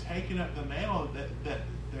taken up the mantle that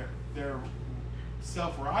their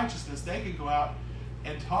self-righteousness. They can go out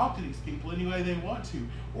and talk to these people any way they want to,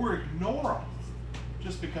 or ignore them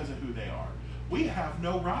just because of who they are. We have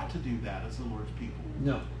no right to do that as the Lord's people.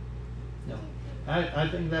 No. I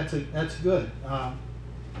think that's good.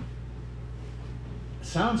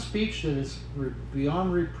 Sound speech that is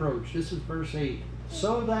beyond reproach. This is verse 8.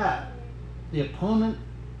 So that the opponent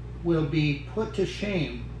will be put to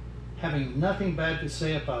shame, having nothing bad to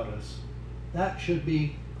say about us. That should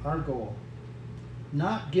be our goal.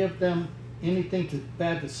 Not give them anything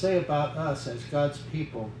bad to say about us as God's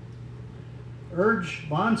people. Urge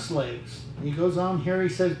bondslaves. He goes on here, he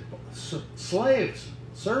says, slaves,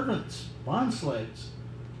 servants, bondslaves,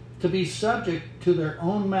 to be subject to their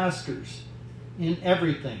own masters in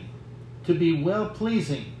everything, to be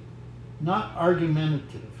well-pleasing, not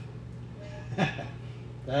argumentative,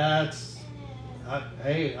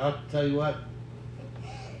 Hey, I'll tell you what.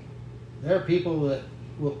 There are people that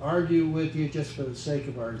will argue with you just for the sake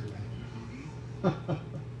of arguing.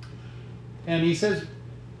 And he says,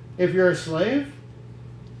 if you're a slave,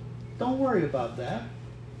 don't worry about that.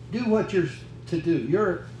 Do what you're to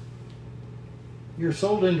do. You're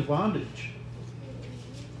sold into bondage.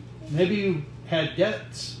 Maybe you had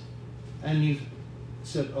debts and you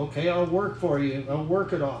said, okay, I'll work for you. I'll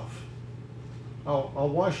work it off. I'll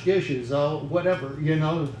wash dishes. I'll whatever,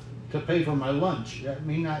 to pay for my lunch. I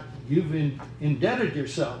mean, you've indebted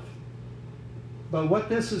yourself. But what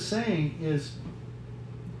this is saying is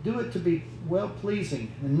do it to be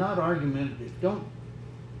well-pleasing and not argumentative. Don't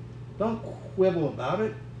quibble about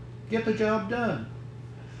it. Get the job done.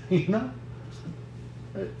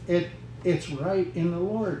 It's right in the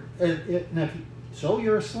Lord. So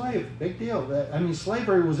you're a slave. Big deal.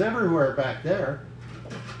 Slavery was everywhere back there.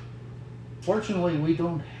 Fortunately, we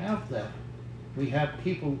don't have that. We have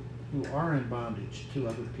people who are in bondage to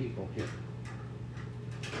other people here.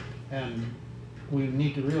 And we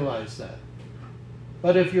need to realize that.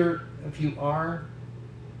 But if you are,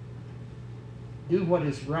 do what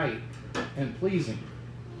is right and pleasing,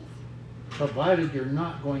 provided you're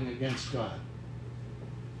not going against God.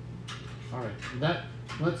 All right,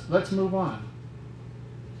 let's move on.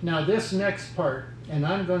 Now this next part, and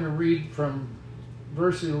I'm going to read from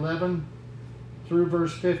verse 11 through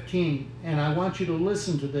verse 15, and I want you to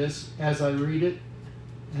listen to this as I read it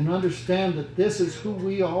and understand that this is who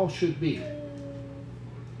we all should be.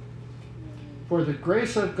 For the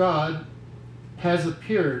grace of God has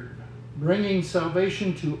appeared, bringing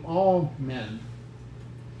salvation to all men.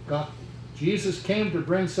 Jesus came to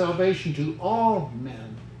bring salvation to all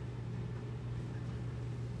men,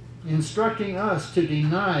 instructing us to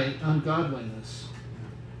deny ungodliness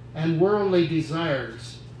and worldly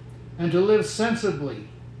desires, and to live sensibly,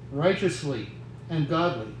 righteously, and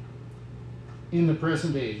godly in the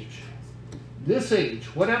present age. This age,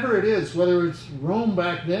 whatever it is, whether it's Rome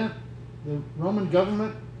back then, the Roman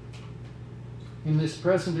government in this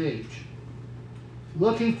present age,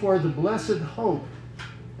 looking for the blessed hope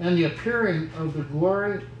and the appearing of the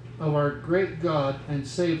glory of our great God and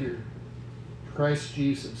Savior, Christ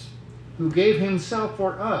Jesus, who gave himself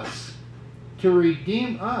for us to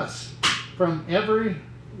redeem us from every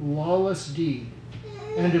lawless deed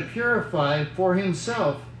and to purify for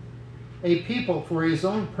himself a people for his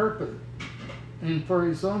own purpose and for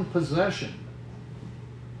his own possession,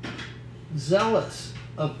 zealous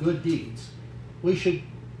of good deeds. We should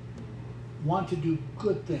want to do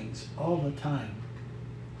good things all the time.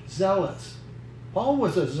 Zealous. Paul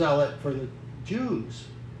was a zealot for the Jews.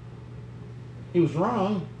 He was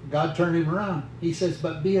wrong. God turned him around. He says,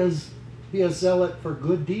 but be a zealot for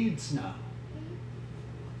good deeds now.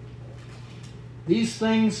 These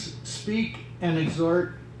things speak and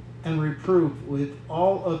exhort and reprove with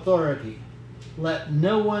all authority. Let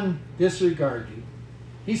no one disregard you.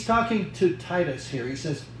 He's talking to Titus here. He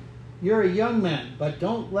says, you're a young man, but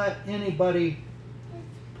don't let anybody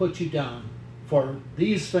put you down for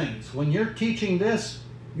these things. When you're teaching this,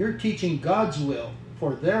 you're teaching God's will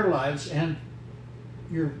for their lives, and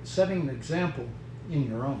you're setting an example in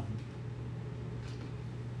your own.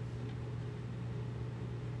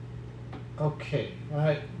 Okay,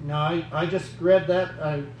 now I just read that.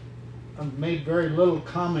 I made very little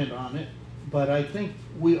comment on it, but I think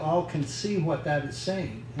we all can see what that is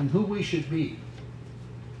saying and who we should be.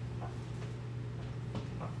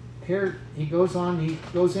 Here he goes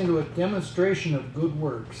into a demonstration of good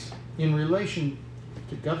works. In relation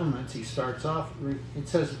to governments, he starts off, it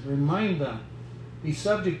says, remind them, be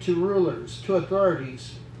subject to rulers, to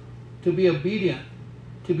authorities, to be obedient,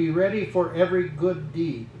 to be ready for every good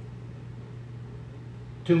deed,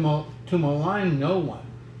 to malign no one,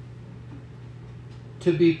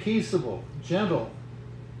 to be peaceable, gentle,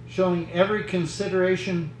 showing every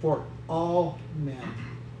consideration for all men.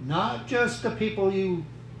 Not just the people you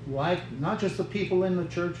like, not just the people in the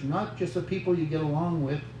church, not just the people you get along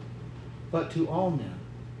with, but to all men.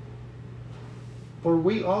 For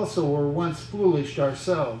we also were once foolish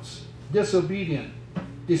ourselves, disobedient,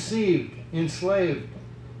 deceived, enslaved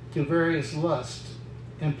to various lusts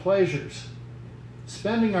and pleasures,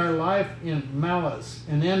 spending our life in malice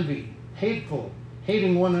and envy, hateful,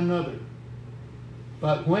 hating one another.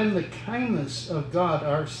 But when the kindness of God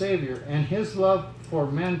our Savior and his love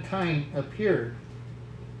for mankind appeared,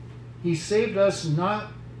 he saved us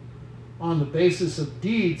not on the basis of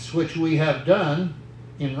deeds which we have done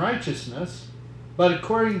in righteousness, but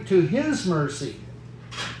according to his mercy,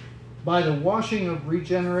 by the washing of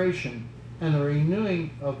regeneration and the renewing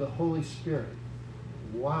of the Holy Spirit.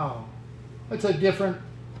 Wow.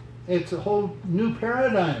 It's a whole new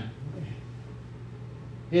paradigm.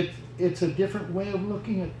 It's a different way of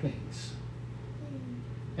looking at things.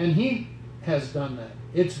 And he has done that.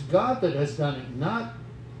 It's God that has done it,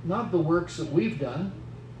 not the works that we've done.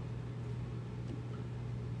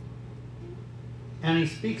 And he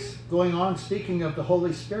speaks, going on, speaking of the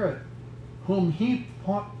Holy Spirit, whom he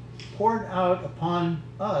poured out upon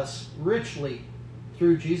us richly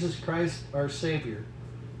through Jesus Christ our Savior.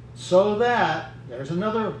 So that, there's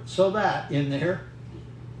another so that in there,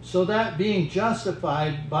 so that being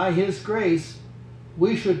justified by his grace,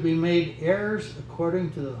 we should be made heirs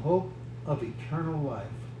according to the hope of eternal life.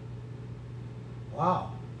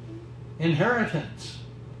 Wow. Inheritance.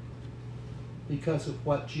 Because of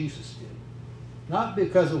what Jesus did. Not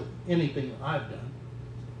because of anything I've done.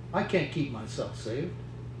 I can't keep myself saved.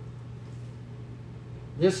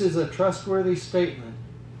 This is a trustworthy statement.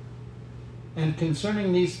 And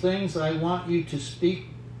concerning these things, I want you to speak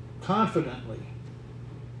confidently,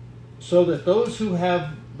 so that those who have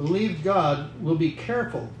believed God will be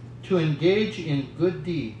careful to engage in good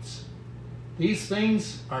deeds. These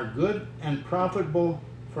things are good and profitable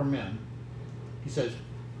for men. He says,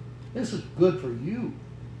 this is good for you.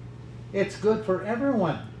 It's good for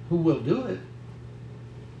everyone who will do it.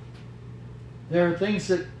 There are things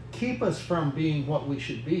that keep us from being what we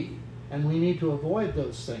should be, and we need to avoid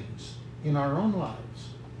those things in our own lives.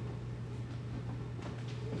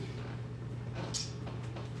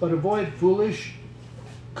 But avoid foolish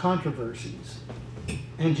controversies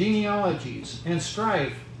and genealogies and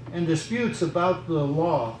strife and disputes about the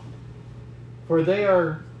law, for they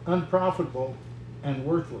are unprofitable and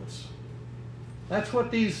worthless. That's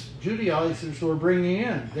what these Judaizers were bringing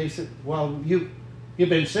in. They said, well, you've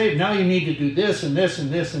been saved, now you need to do this and this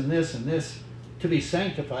and this and this and this to be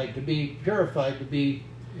sanctified, to be purified, to be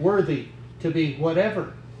worthy, to be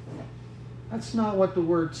whatever. That's not what the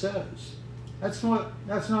Word says. That's not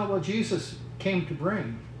what Jesus came to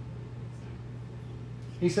bring.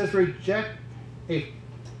 He says, reject a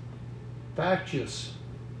factious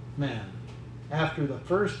man after the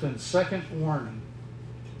first and second warning,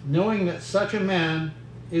 knowing that such a man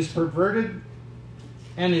is perverted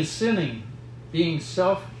and is sinning, being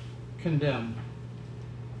self-condemned.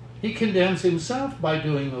 He condemns himself by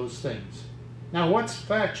doing those things. Now, what's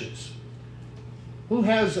factious? Who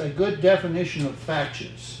has a good definition of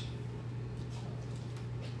factious?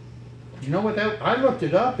 You know what that... I looked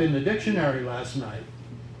it up in the dictionary last night.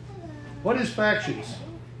 What is factious?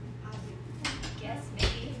 I guess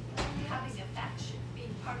maybe having a faction,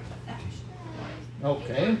 being part of a faction.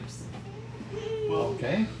 Okay. Well,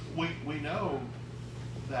 Okay. we know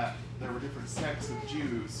that there were different sects of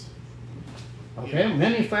Jews. Okay,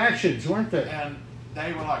 many factions, weren't there? And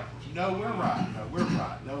they were like, no, we're right. No, we're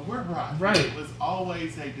right. No, we're right. Right. It was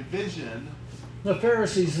always a division. The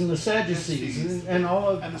Pharisees and the Sadducees and all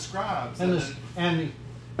of... And the scribes. And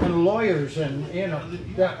lawyers and, you know...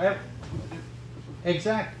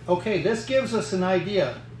 Exact. Okay, this gives us an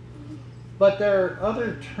idea. But there are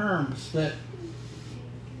other terms that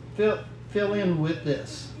fill in with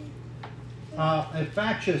this. A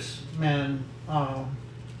factious man...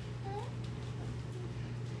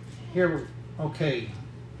 here, okay,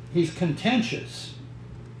 he's contentious.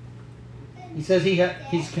 He says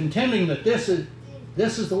he's contending that this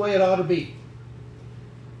is the way it ought to be.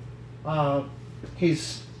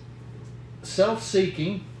 He's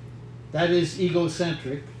self-seeking, that is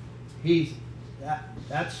egocentric.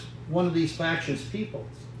 That's one of these factious people.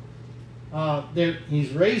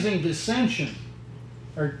 He's raising dissension,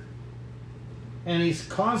 and he's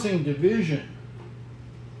causing division.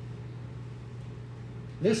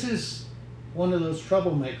 This is one of those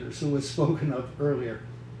troublemakers who was spoken of earlier.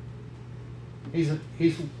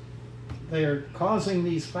 They are causing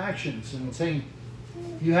these factions and saying,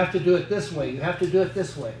 you have to do it this way, you have to do it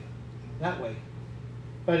this way, that way.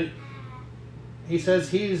 But he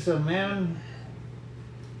says he's a man,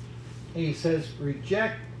 he says,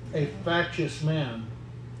 reject a factious man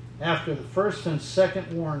after the first and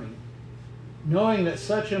second warning, knowing that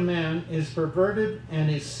such a man is perverted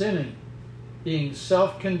and is sinning, being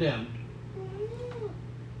self-condemned.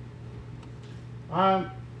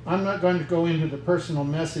 I'm not going to go into the personal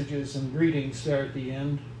messages and greetings there at the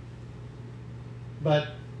end, but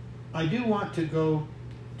I do want to go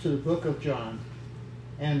to the book of John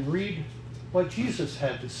and read what Jesus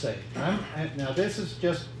had to say. Now this is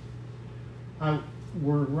just,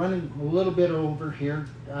 we're running a little bit over here.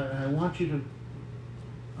 I want you to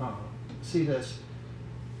see this.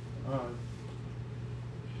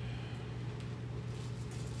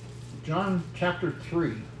 John chapter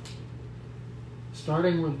 3,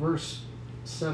 starting with verse 7.